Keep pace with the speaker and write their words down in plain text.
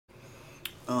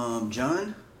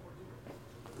John,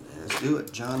 let's do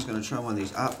it. John's going to try one of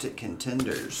these Optic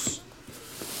Contenders.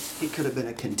 He could have been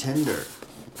a contender.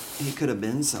 He could have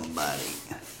been somebody.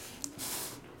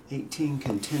 18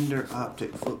 Contender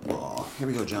Optic Football. Here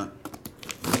we go, John.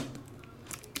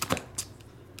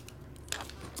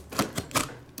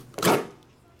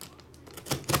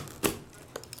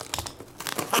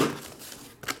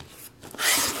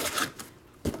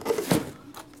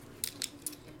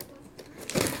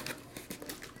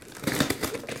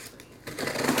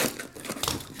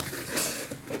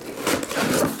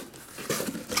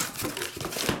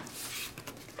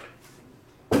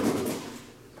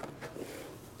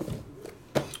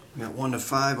 Got 1 to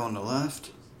 5 on the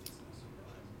left.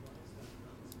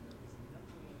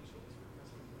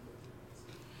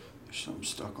 There's something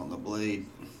stuck on the blade.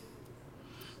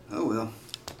 Oh well.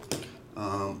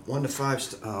 1 to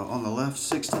 5 on the left,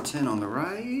 6 to 10 on the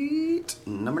right.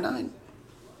 Number 9.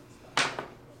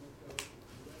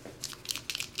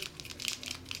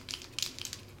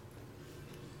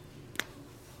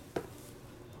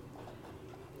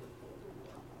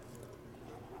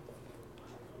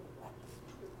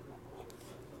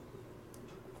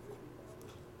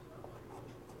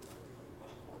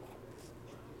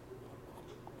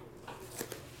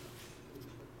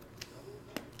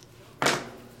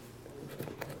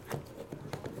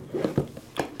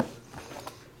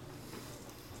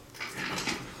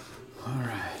 All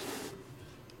right.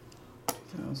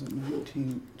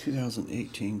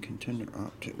 2018 Contender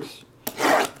Optics.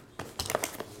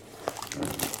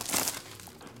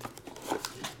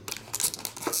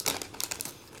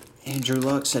 Andrew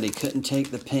Luck said he couldn't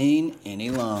take the pain any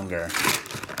longer.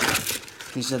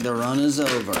 He said the run is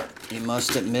over. He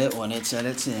must admit when it's at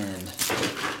its end.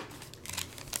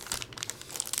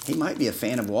 He might be a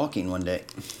fan of walking one day.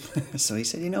 So he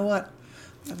said, you know what?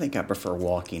 I think I prefer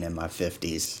walking in my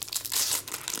 50s.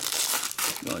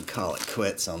 I'm going to call it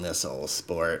quits on this old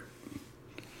sport.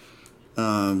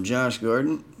 Josh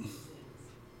Gordon.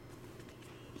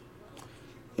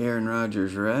 Aaron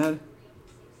Rodgers red.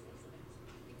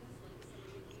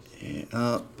 And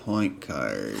point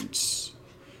cards.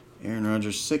 Aaron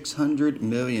Rodgers 600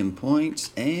 million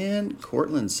points. And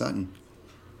Cortland Sutton.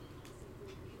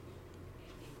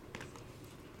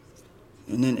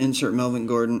 And then insert Melvin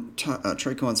Gordon,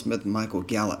 Traquan Smith, Michael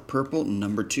Gallup. Purple,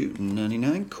 number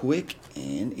 299. Quick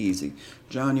and easy.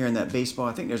 John, you're in that baseball.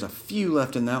 I think there's a few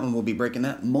left in that one. We'll be breaking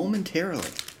that momentarily.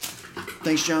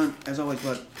 Thanks, John. As always,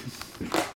 bud.